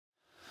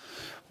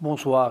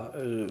Bonsoir.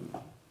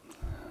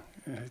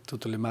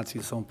 Tous les matchs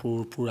ils sont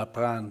pour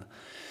apprendre.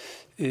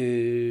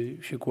 Et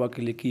je crois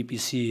que l'équipe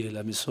ici, à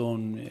la maison,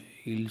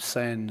 ils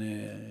s'aiment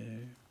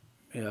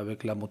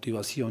avec la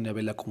motivation,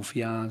 avec la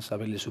confiance,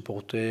 avec les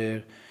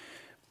supporters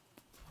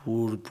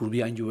pour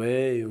bien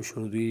jouer. Et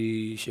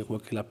aujourd'hui, je crois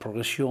que la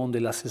progression de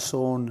la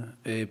saison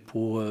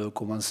pour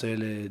commencer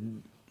le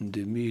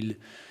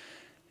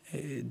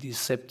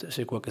 2017,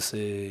 je crois que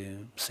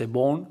c'est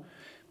bon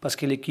parce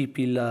que l'équipe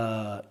il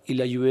a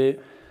joué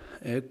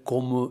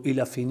comme il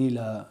a fini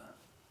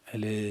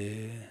le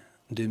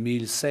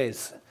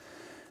 2016.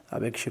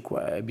 Avec, je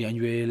crois, bien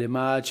jouer les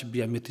matchs,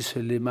 bien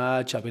maîtriser les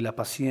matchs, avec la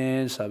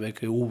patience,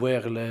 avec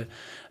ouvert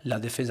la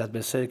défense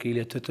adversaire qui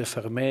était très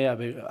fermée,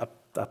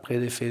 après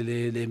de faire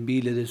les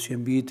buts, les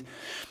deuxièmes buts.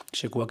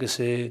 Je crois que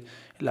c'est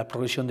la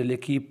progression de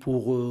l'équipe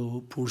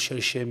pour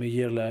chercher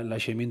meilleur la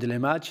chemin des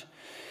matchs.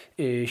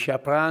 Et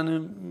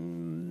j'apprends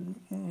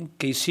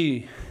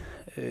qu'ici,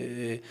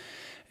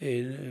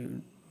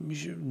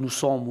 nous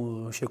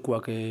sommes, je crois,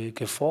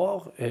 que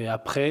forts. Et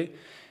après,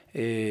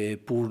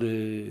 pour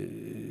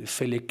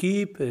faire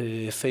l'équipe,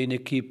 faire une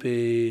équipe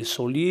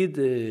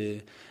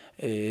solide,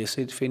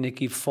 faire une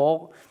équipe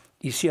forte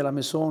ici à la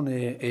maison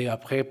et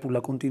après pour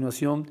la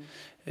continuation,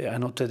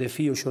 un autre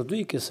défi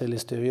aujourd'hui que c'est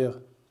l'extérieur.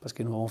 Parce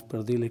que nous avons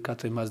perdu les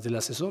 4 matchs de la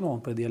saison, nous avons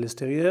perdu à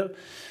l'extérieur.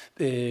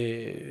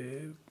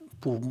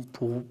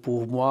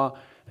 Pour moi,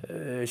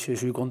 je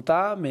suis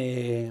content,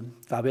 mais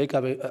après,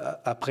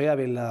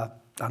 avec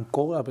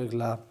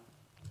la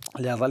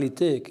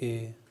réalité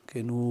que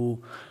nous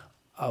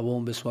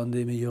avons besoin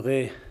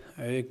d'améliorer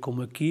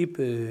comme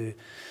équipe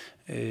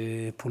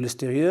pour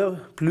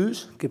l'extérieur,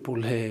 plus que pour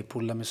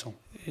la maison.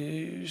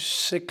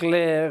 C'est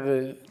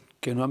clair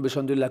que nous avons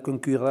besoin de la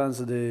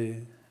concurrence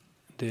des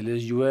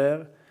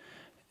joueurs.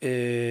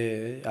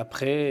 Et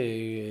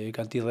après,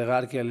 quand ils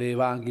regardent que les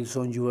bancs ils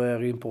sont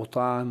joueurs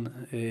importants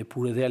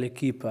pour aider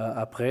l'équipe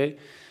après,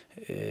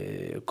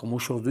 comme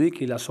aujourd'hui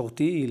qu'il a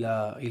sorti, il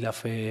a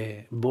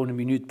fait bonnes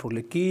minutes pour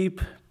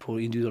l'équipe, pour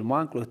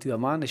individuellement,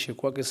 collectivement, et je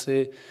crois que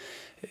c'est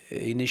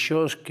une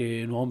chose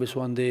que nous avons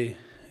besoin de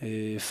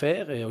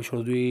faire, et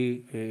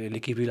aujourd'hui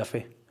l'équipe l'a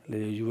fait.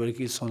 Les joueurs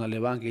qui sont à les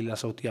bancs, il a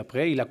sorti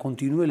après, il a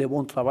continué le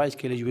bon travail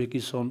que les joueurs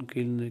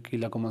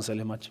qu'il a commencé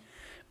le match.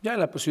 Bien,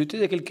 la possibilité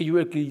de quelques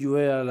joueurs qui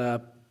jouaient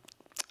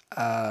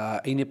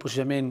à un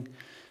positionnement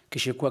que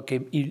je crois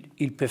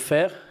qu'il peut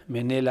faire,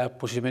 mener le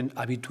positionnement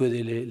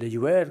habitué des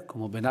joueurs,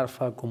 comme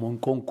Arfa, comme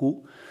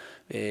Nkunku.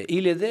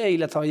 Il aidait,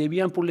 il a travaillé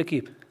bien pour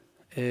l'équipe.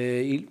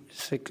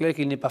 C'est clair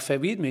qu'il n'est pas fait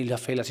vite, mais il a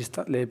fait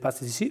les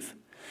passes décisives.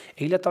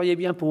 Et il a travaillé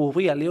bien pour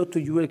ouvrir les autres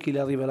joueurs qui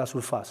arrivent à la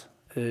surface.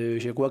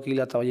 Je crois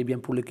qu'il a travaillé bien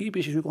pour l'équipe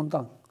et je suis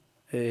content.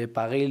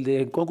 Pareil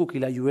de Nkunku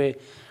qu'il a joué,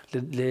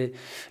 le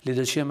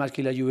deuxième match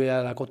qu'il a joué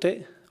à la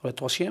côté. Le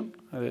troisième,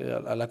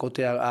 à la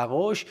côté à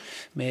gauche,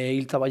 mais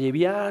il travaillait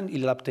bien,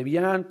 il adaptait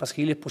bien parce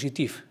qu'il est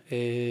positif.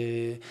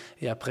 Et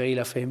après, il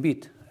a fait un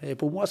but. Et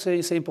pour moi,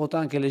 c'est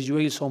important que les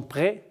joueurs ils sont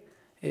prêts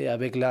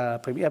avec la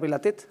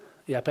tête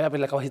et après avec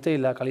la capacité et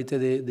la qualité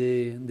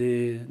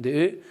de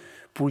eux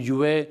pour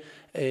jouer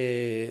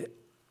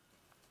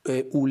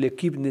où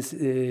l'équipe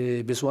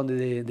a besoin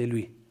de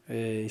lui.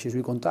 Je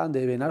suis content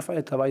de Ben Arfa et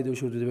du travail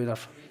d'aujourd'hui de Ben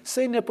Arfa.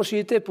 C'est une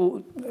possibilité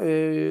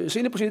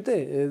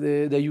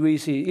de jouer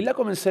ici. Il a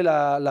commencé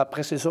la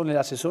pré-saison et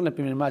la saison, le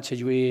premier match, à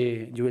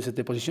jouer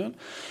cette position.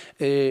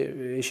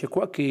 Et je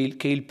crois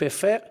qu'il peut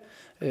faire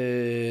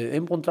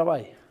un bon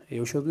travail. Et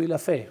aujourd'hui, il l'a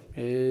fait.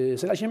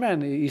 C'est la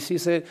semaine. Ici,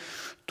 c'est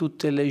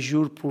tous les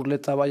jours pour le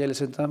travail et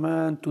les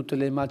entraînements, tous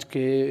les matchs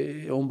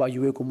qu'on va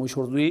jouer comme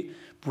aujourd'hui,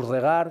 pour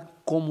regarder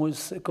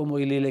comment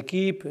il est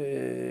l'équipe,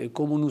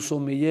 comment nous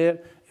sommes meilleurs.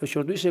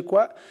 Aujourd'hui, je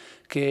crois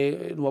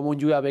que nous avons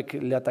joué avec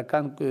les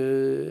attaquants,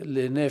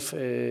 les 9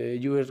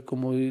 joueurs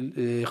comme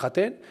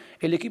Hatten,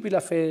 et l'équipe il a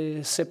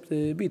fait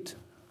 7 buts.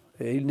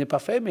 Il n'est pas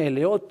fait, mais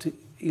les autres,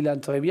 il a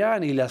très bien,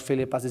 il a fait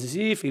les passes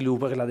décisives, il a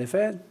ouvert la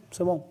défense,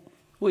 c'est bon.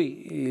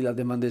 Oui, il a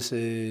demandé,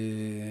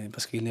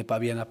 parce qu'il n'est pas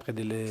bien après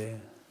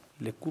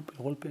les coups,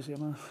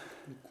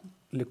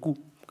 les coups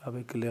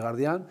avec les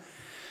gardiens.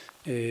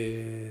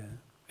 Et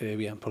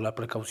bien, pour la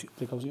précaution.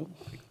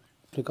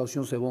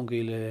 Précaution, c'est bon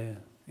qu'il est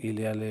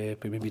allé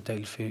premier but,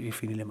 il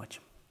finit le match.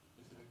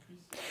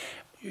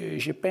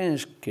 Je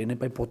pense qu'il n'est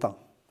pas important.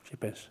 Je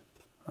pense.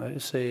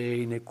 C'est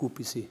une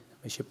coupe ici.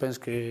 Mais je pense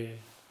qu'il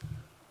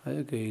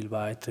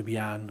va être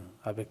bien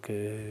avec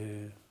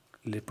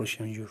les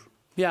prochains jours.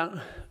 Bien,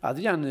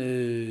 Adrien,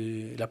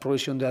 la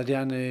progression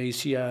d'Adrien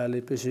ici à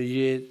le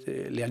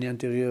PSG l'année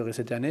antérieure et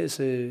cette année,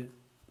 c'est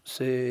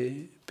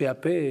peu à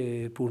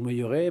peu pour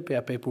améliorer, peu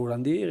à peu pour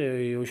grandir.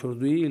 Et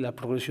aujourd'hui, la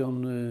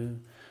progression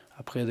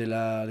après de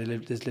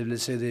les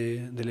blessés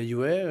de les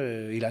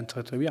joueurs, il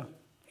entre très bien.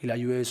 Il a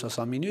joué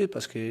 60 minutes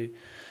parce que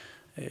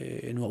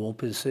nous avons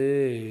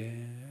pensé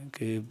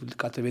que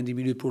 90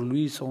 minutes pour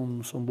lui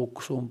sont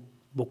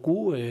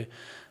beaucoup et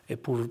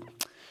pour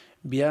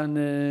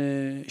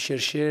bien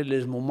chercher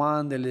les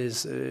moments,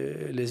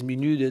 les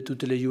minutes de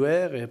tous les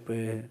joueurs. Et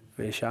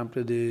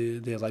L'exemple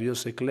de Rabiot,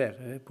 c'est clair,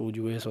 pour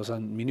jouer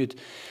 60 minutes.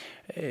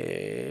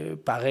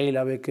 Pareil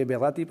avec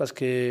Berratti, parce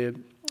que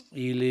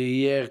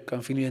hier,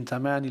 quand finit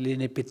l'entraînement, il est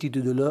une petite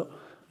douleur.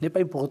 Ce n'est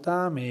pas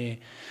important, mais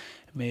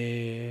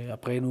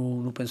après,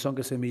 nous pensons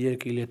que c'est meilleur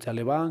qu'il était à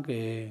la banque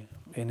et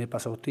n'est pas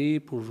sorti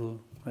pour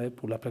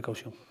la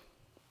précaution.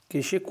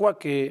 Que je crois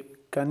que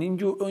quand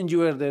un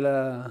joueur de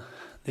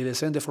la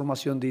scène de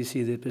formation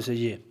d'ici, de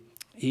PSG,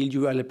 il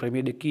joue à la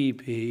première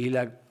équipe et il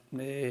a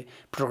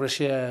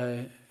progressé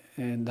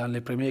dans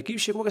la première équipe,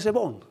 je crois que c'est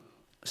bon.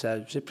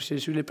 Je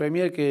suis le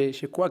premier que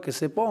je crois que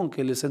c'est bon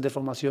que les centres de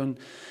formation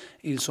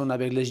ils sont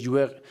avec les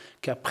joueurs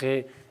qui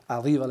après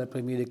arrivent à la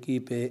première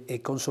équipe et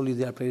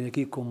consolident la première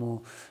équipe comme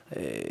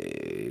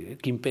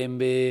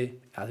Kimpembe,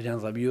 Adrien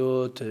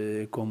Rabiot,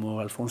 comme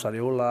Alphonse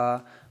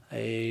Areola,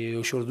 et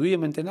aujourd'hui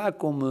maintenant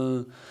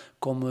comme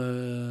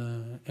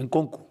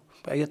Nkunku.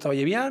 Il a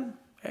travaillé bien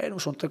et nous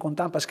sommes très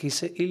contents parce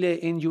qu'il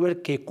est un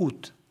joueur qui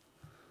écoute.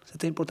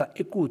 C'est important,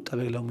 écoute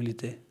avec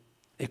l'humilité.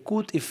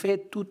 Écoute et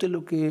fait tout ce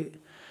que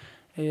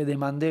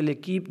demander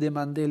l'équipe,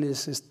 demander les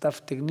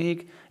staffs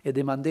techniques et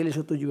demander les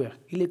autres joueurs.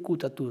 Il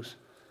écoute à tous.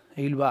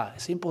 Et il va.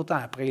 C'est important.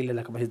 Après, il a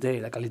la capacité,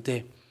 la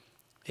qualité.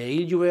 Et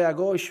il jouait à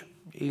gauche.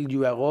 Il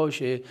jouait à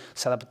gauche et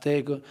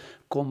s'adaptait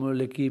comme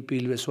l'équipe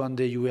il a besoin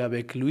de jouer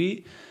avec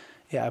lui.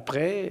 Et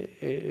après,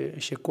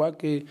 je crois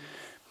que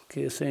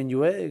c'est un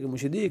joueur, comme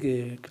je dis,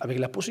 avec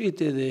la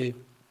possibilité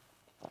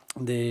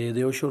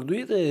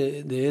d'aujourd'hui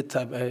d'être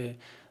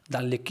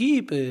dans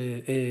l'équipe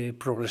et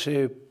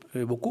progresser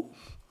beaucoup.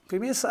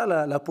 Premièrement,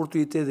 ça,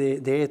 l'opportunité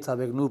d'être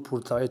avec nous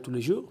pour travailler tous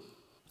les jours.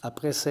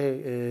 Après,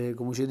 c'est,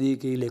 comme je dis,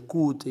 qu'il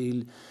écoute,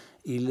 il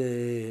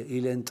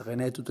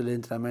entraîne tout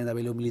l'entraînement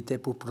avec l'humilité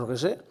pour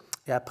progresser.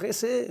 Et après,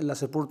 c'est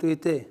la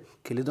opportunité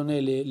que lui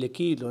donnait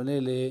l'équipe,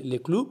 donnait les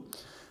clubs,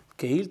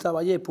 qu'il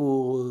travaillait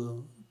pour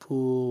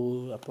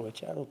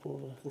aprovechar,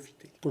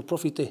 pour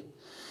profiter.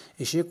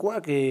 Et je crois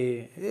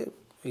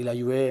qu'il a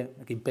joué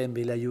Kimpembe,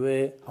 il a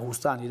joué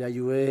Augustin, il a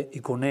joué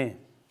Ikoné,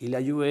 il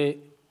a joué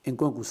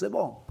Nkunku, c'est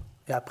bon.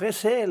 Et après,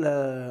 c'est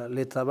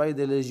le travail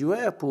des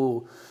joueurs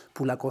pour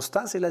la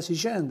constance et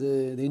l'exigence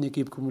d'une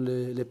équipe comme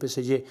le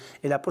PSG.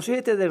 Et la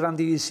possibilité de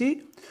grandir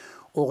ici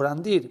ou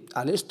grandir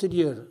à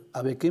l'extérieur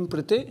avec un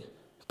prêté,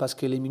 parce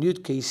que les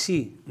minutes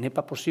qu'ici n'est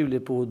pas possible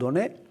pour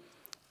donner,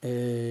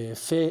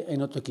 fait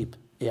une autre équipe.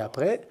 Et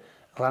après,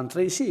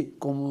 rentrer ici,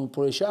 comme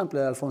pour exemple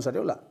Alphonse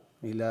Areola.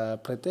 Il a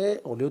prêté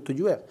aux autres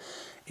joueurs.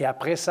 Et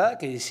après ça,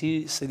 que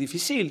ici, c'est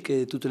difficile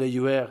que tous les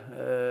joueurs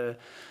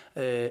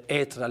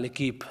être à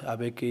l'équipe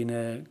avec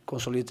une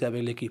consolidation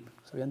avec l'équipe.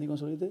 Ça vient de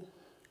consolider?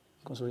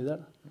 Consolidar?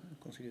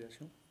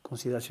 Consolidation.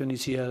 Consolidation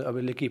ici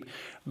avec l'équipe.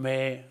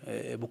 Mais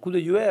beaucoup de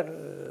joueurs,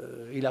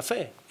 il a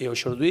fait. Et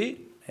aujourd'hui,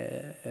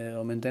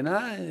 maintenant,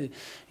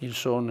 ils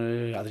sont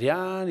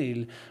Adrien,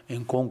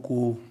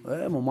 Nkunku,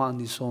 des moments,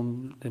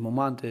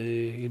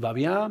 il va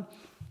bien.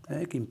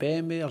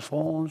 Kimpembe,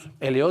 Alphonse,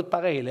 et les autres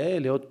pareil,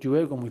 les autres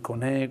joueurs comme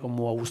Ikoné, comme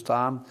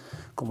Augustin,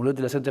 comme l'autre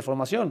de la centre de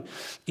formation,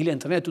 il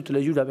entraînait tous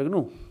les jours avec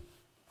nous.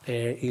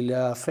 Et il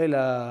a fait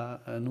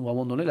nous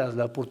avons donné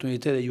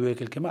l'opportunité de jouer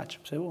quelques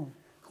matchs, c'est bon.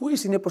 Oui,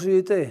 c'est une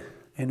possibilité.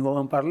 Et nous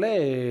avons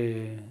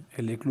parlé,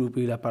 et le club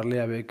il a parlé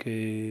avec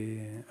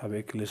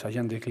les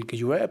agents de quelques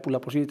joueurs pour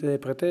la possibilité de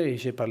prêter, et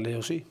j'ai parlé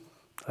aussi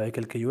avec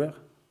quelques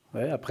joueurs.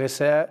 Ouais, après,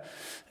 c'est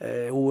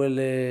où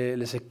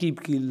les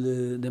équipes qui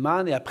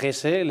demandent, et après,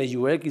 c'est les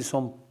joueurs qui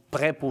sont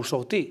prêts pour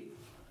sortir.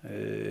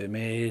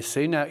 Mais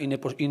c'est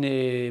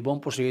une bonne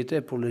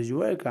possibilité pour les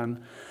joueurs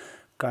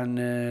quand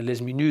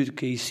les minutes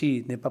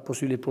qu'ici n'est pas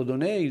possible pour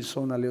donner, ils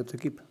sont dans les autres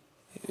équipes.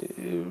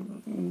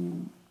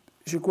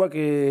 Je crois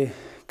que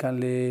quand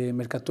le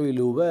mercato il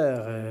est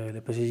ouvert, le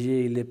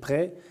PSG il est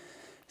prêt.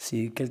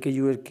 Si quelques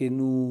joueurs que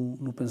nous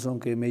pensons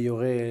que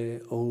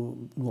améliorer,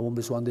 ou nous avons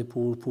besoin de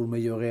pour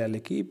améliorer à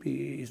l'équipe,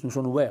 nous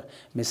sommes ouverts.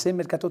 Mais c'est un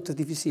mercato très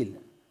difficile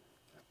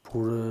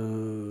pour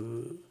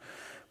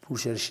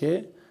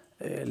chercher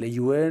les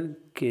joueurs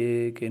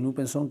que nous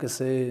pensons que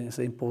c'est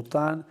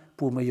important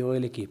pour améliorer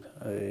l'équipe.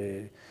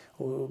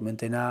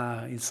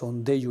 Maintenant, ils sont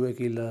des joueurs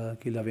qu'il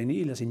a venu,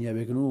 il a signé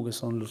avec nous, qui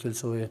sont los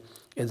Celso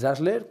et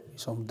Drasler, ils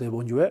sont des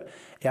bons joueurs.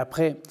 Et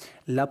après,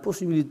 la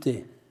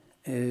possibilité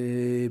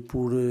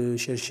pour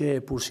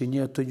chercher, pour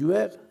signer un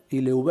joueur,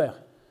 il est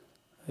ouvert.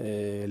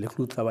 Le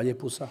club travaillait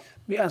pour ça.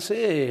 Bien,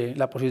 c'est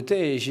la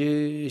possibilité.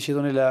 J'ai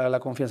donné la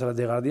confiance à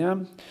des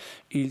gardiens.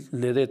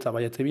 Les deux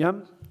travaillaient très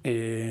bien.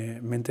 Et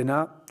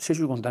maintenant, je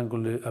suis content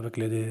avec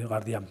les deux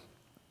gardiens.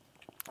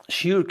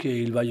 Sûr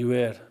qu'il va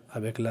jouer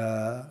avec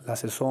la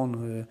saison.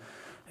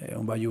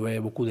 On va jouer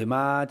beaucoup de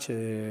matchs,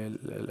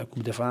 la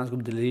Coupe de France, la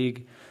Coupe de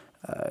Ligue,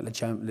 la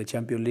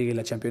Champions League et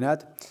la Championnat.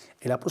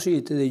 Et la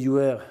possibilité de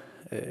jouer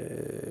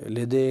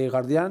les deux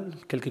gardiens,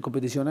 quelques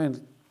compétitions,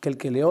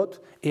 quelques les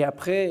autres, et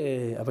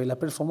après avec la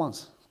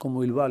performance,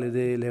 comme il va les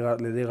deux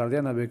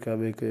gardiens avec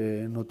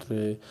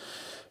notre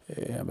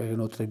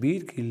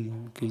but,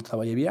 qu'il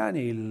travaille bien,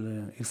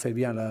 il fait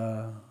bien,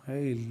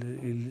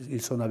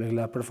 ils sont avec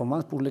la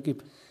performance pour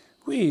l'équipe.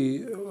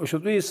 Oui,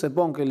 aujourd'hui c'est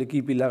bon que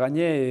l'équipe il a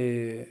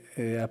gagné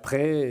et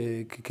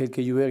après que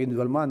quelques joueurs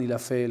individuellement il a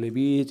fait les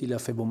buts, il a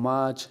fait bon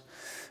match.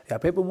 Et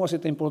après pour moi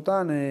c'était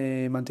important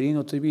de maintenir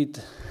notre but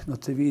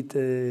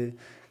que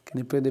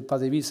ne prenne pas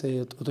de but, c'est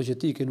notre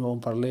objectif que nous avons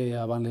parlé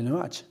avant le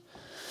match.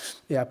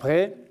 Et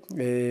après,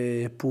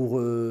 pour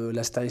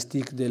la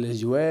statistique des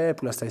joueurs,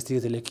 pour la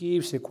statistique de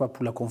l'équipe, c'est quoi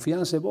pour la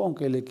confiance, c'est bon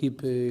que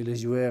l'équipe et les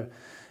joueurs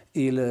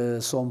ils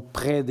sont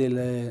prêts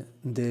de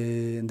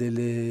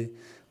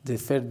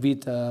faire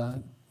vite à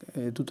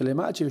tous les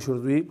matchs.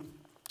 Aujourd'hui,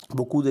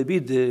 beaucoup de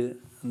buts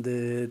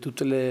de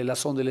toute la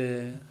zone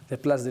de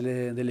places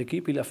de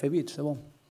l'équipe, il a fait vite, c'est bon.